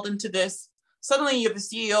snowballed into this. Suddenly you're the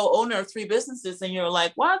CEO, owner of 3 businesses, and you're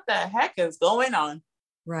like, what the heck is going on?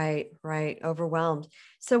 Right, right. Overwhelmed.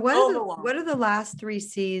 So Overwhelmed. what are the last 3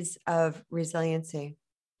 C's of resiliency?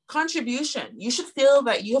 Contribution. You should feel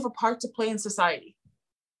that you have a part to play in society.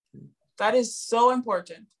 That is so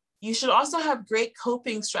important. You should also have great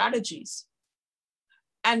coping strategies,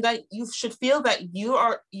 and that you should feel that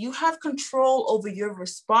you have control over your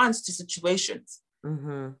response to situations.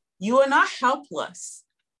 Mm-hmm. You are not helpless.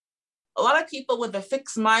 A lot of people with a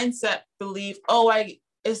fixed mindset believe, oh,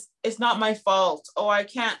 it's not my fault. Oh, I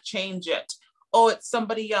can't change it. Oh, it's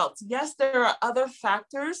somebody else. Yes, there are other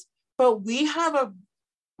factors, but we have a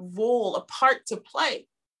role, a part to play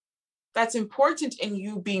that's important in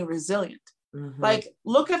you being resilient. Mm-hmm. Like,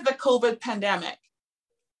 look at the COVID pandemic.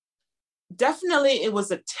 Definitely it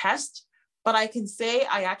was a test, but I can say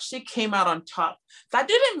I actually came out on top. That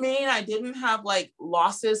didn't mean I didn't have like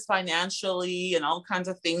losses financially and all kinds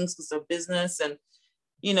of things because of business and,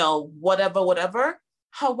 whatever.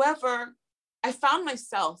 However, I found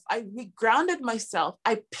myself, I regrounded myself,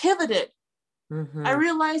 I pivoted. Mm-hmm. I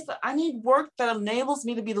realized that I need work that enables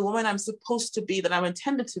me to be the woman I'm supposed to be, that I'm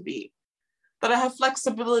intended to be, that I have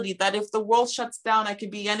flexibility, that if the world shuts down, I can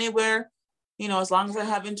be anywhere. As long as I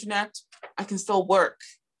have internet, I can still work.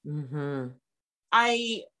 Mm-hmm.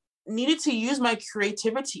 I needed to use my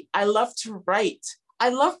creativity. I love to write. I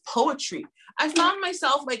love poetry. I found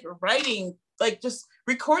myself like writing, like just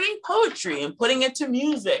recording poetry and putting it to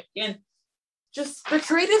music, and just the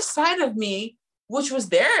creative side of me, which was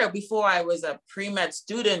there before I was a pre-med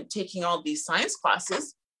student taking all these science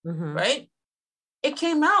classes, Mm-hmm. right? It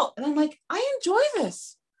came out and I'm like, I enjoy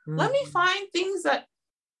this. Mm-hmm. Let me find things that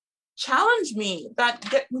challenge me, that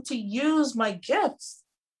get me to use my gifts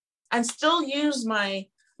and still use my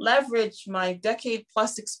leverage, my decade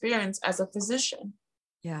plus experience as a physician.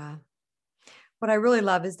 Yeah. What I really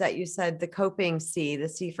love is that you said the coping C, the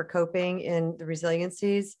C for coping in the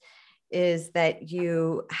resiliencies, is that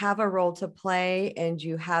you have a role to play and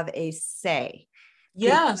you have a say.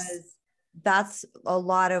 Yes. Because that's a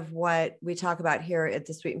lot of what we talk about here at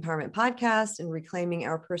the Sweet Empowerment Podcast and reclaiming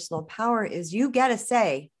our personal power is you get a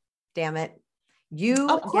say. Damn it. You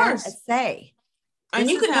of course. get a say. And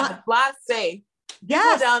you can have a flat say.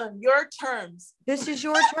 Yes. You go down on your terms. This is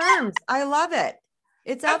your terms. I love it.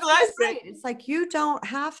 It's absolutely right. It's like you don't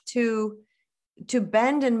have to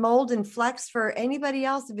bend and mold and flex for anybody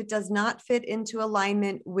else if it does not fit into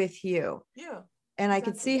alignment with you. Yeah. And I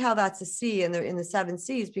could see how that's a C in the 7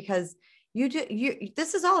 C's, because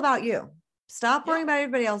this is all about you. Stop worrying about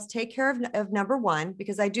everybody else. Take care of number 1,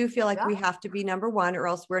 because I do feel like we have to be number 1 or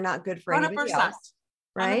else we're not good for 100%, anybody else.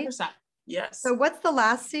 Right? 100%. Yes. So what's the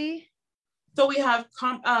last C? So we have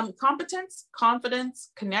competence,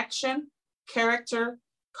 confidence, connection, character,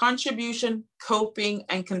 contribution, coping,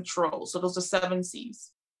 and control. So those are 7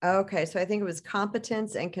 C's. Okay. So I think it was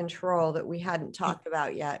competence and control that we hadn't talked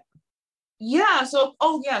about yet. Yeah. So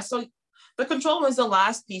the control was the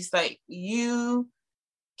last piece, that you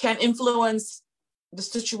can influence the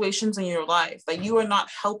situations in your life, that you are not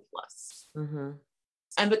helpless. Mm-hmm.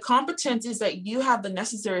 And the competence is that you have the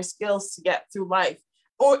necessary skills to get through life,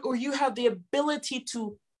 or you have the ability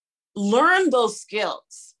to learn those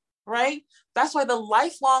skills, right? That's why the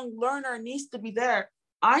lifelong learner needs to be there.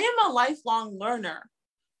 I am a lifelong learner.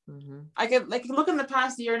 Mm-hmm. I can look in the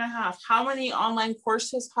past year and a half, how many online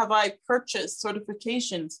courses have I purchased,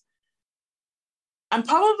 certifications? I'm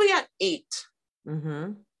probably at 8.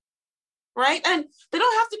 Mm-hmm. Right? And they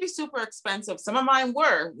don't have to be super expensive. Some of mine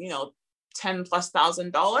were,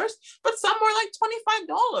 $10,000+, but some were like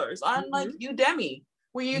 $25 on like Udemy,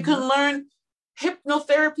 where you can learn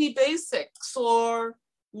hypnotherapy basics or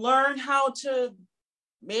learn how to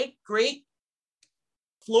make great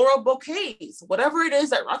floral bouquets, whatever it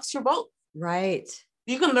is that rocks your boat. Right.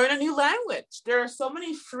 You can learn a new language. There are so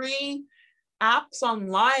many free apps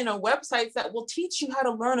online or websites that will teach you how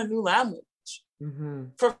to learn a new language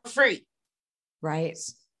for free. Right.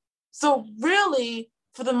 So really,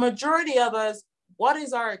 for the majority of us, what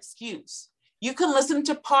is our excuse? You can listen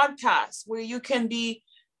to podcasts where you can be,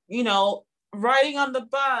 riding on the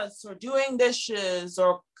bus or doing dishes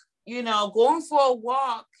or, going for a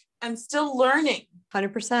walk and still learning.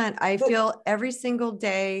 100%. I feel every single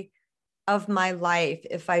day of my life,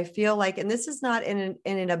 if I feel like, and this is not in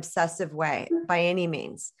an obsessive way by any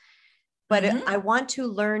means, but I want to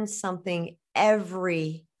learn something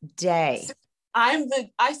every day.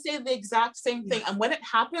 I say the exact same thing. And when it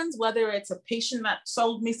happens, whether it's a patient that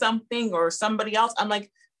sold me something or somebody else, I'm like,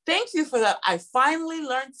 thank you for that. I finally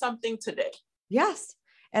learned something today. Yes.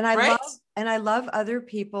 And I love other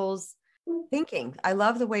people's thinking. I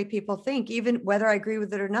love the way people think, even whether I agree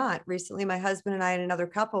with it or not. Recently, my husband and I and another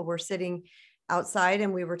couple were sitting outside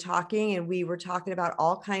and we were talking about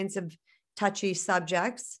all kinds of touchy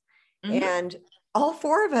subjects. Mm-hmm. And all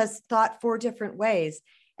four of us thought four different ways.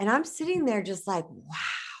 And I'm sitting there just like, wow,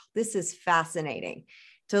 this is fascinating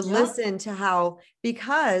to listen to how,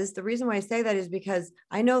 because the reason why I say that is because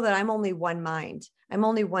I know that I'm only one mind. I'm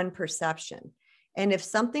only one perception. And if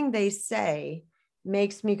something they say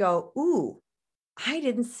makes me go, ooh, I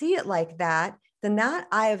didn't see it like that, then that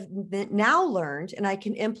I have now learned, and I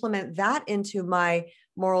can implement that into my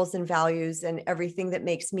morals and values and everything that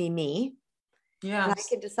makes me me. Yeah. And I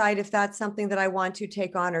can decide if that's something that I want to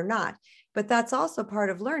take on or not. But that's also part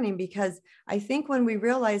of learning, because I think when we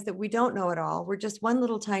realize that we don't know it all, we're just one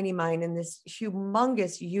little tiny mind in this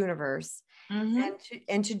humongous universe. Mm-hmm.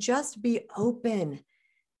 and to just be open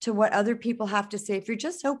to what other people have to say. If you're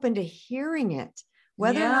just open to hearing it,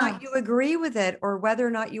 whether or not you agree with it or whether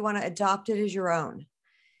or not you want to adopt it as your own,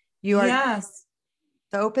 you are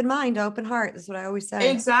the open mind, open heart. That's what I always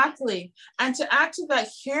say. Exactly. And to add to that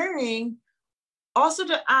hearing, also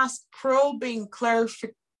to ask probing,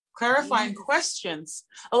 clarifying questions.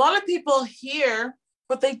 A lot of people hear,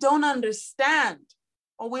 but they don't understand,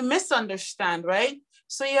 or we misunderstand, right?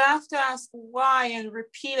 So you have to ask why and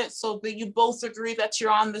repeat it so that you both agree that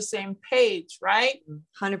you're on the same page, right?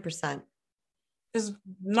 100%. Because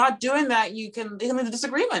not doing that, you can have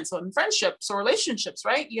disagreements on friendships or relationships,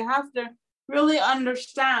 right? You have to really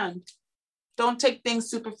understand. Don't take things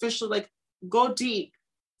superficial, like go deep,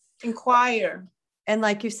 inquire. And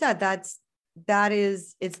like you said, it's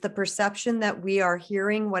the perception that we are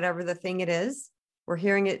hearing whatever the thing it is. We're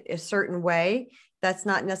hearing it a certain way. That's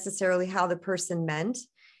not necessarily how the person meant.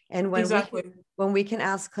 And when we can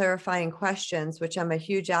ask clarifying questions, which I'm a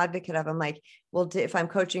huge advocate of, I'm like, well, if I'm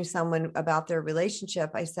coaching someone about their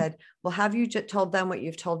relationship, I said, well, have you just told them what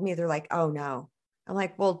you've told me? They're like, oh no. I'm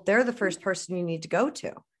like, well, they're the first person you need to go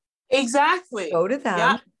to. Exactly. Go to them.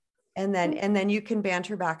 Yeah. And then you can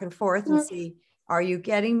banter back and forth and see, are you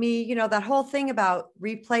getting me? You know, that whole thing about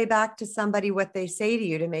replay back to somebody what they say to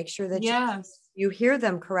you to make sure that you hear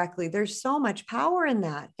them correctly. There's so much power in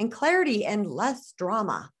that, and clarity and less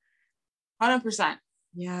drama. 100%.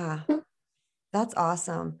 Yeah, that's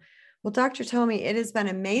awesome. Well, Dr. Tomi, it has been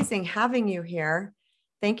amazing having you here.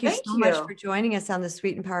 Thank you so much for joining us on the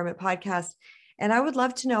Sweet Empowerment Podcast. And I would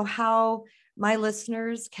love to know how my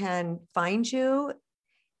listeners can find you.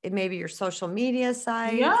 It may be your social media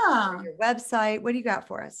site, your website. What do you got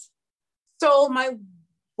for us? So my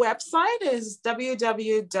website is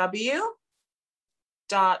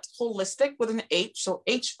www.holistic with an H. So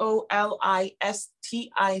HOLISTIC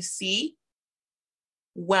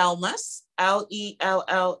wellness,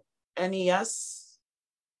 LELLNES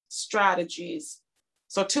strategies.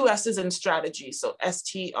 So 2 S's in strategy. So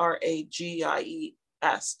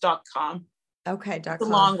STRAGIES.com. Okay. The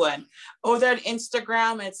long one. Over there on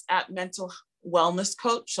Instagram, it's at Mental Wellness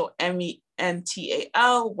Coach. So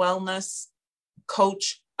MENTAL Wellness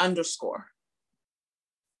Coach _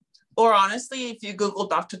 Or honestly, if you Google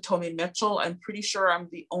Dr. Tomi Mitchell, I'm pretty sure I'm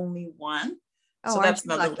the only one. Oh, so that's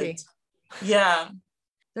another lucky. Yeah.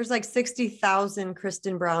 There's like 60,000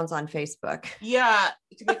 Kristen Browns on Facebook. Yeah.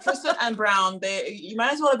 It could be Kristen and Brown. You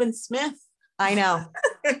might as well have been Smith. I know.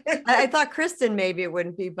 I thought Kristen maybe it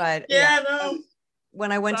wouldn't be, but no.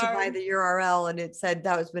 When I went to buy the URL and it said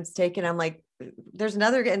that was mistaken, I'm like, there's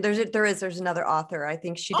another, and there's another author. I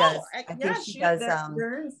think she does. I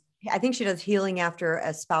think she does healing after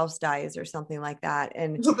a spouse dies or something like that.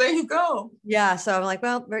 And so there you go. Yeah. So I'm like,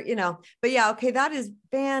 well, but yeah, okay. That is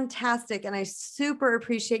fantastic. And I super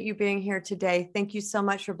appreciate you being here today. Thank you so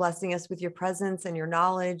much for blessing us with your presence and your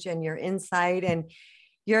knowledge and your insight and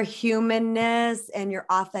your humanness and your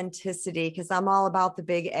authenticity. Cause I'm all about the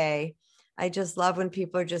big A. I just love when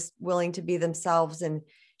people are just willing to be themselves and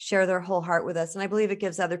share their whole heart with us. And I believe it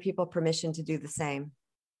gives other people permission to do the same.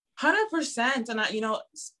 100%. And I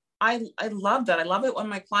love that. I love it when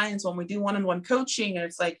my clients, when we do one-on-one coaching, and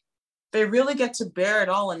it's like, they really get to bear it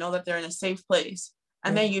all and know that they're in a safe place.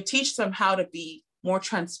 And then you teach them how to be more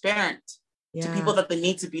transparent to people that they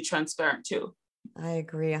need to be transparent to. I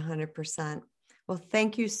agree 100%. Well,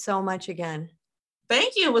 thank you so much again.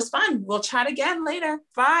 Thank you. It was fun. We'll chat again later.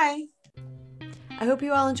 Bye. I hope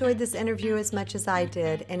you all enjoyed this interview as much as I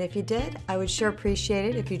did. And if you did, I would sure appreciate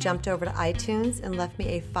it if you jumped over to iTunes and left me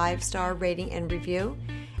a 5-star rating and review.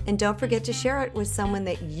 And don't forget to share it with someone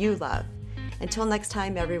that you love. Until next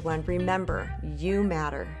time, everyone, remember, you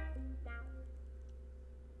matter.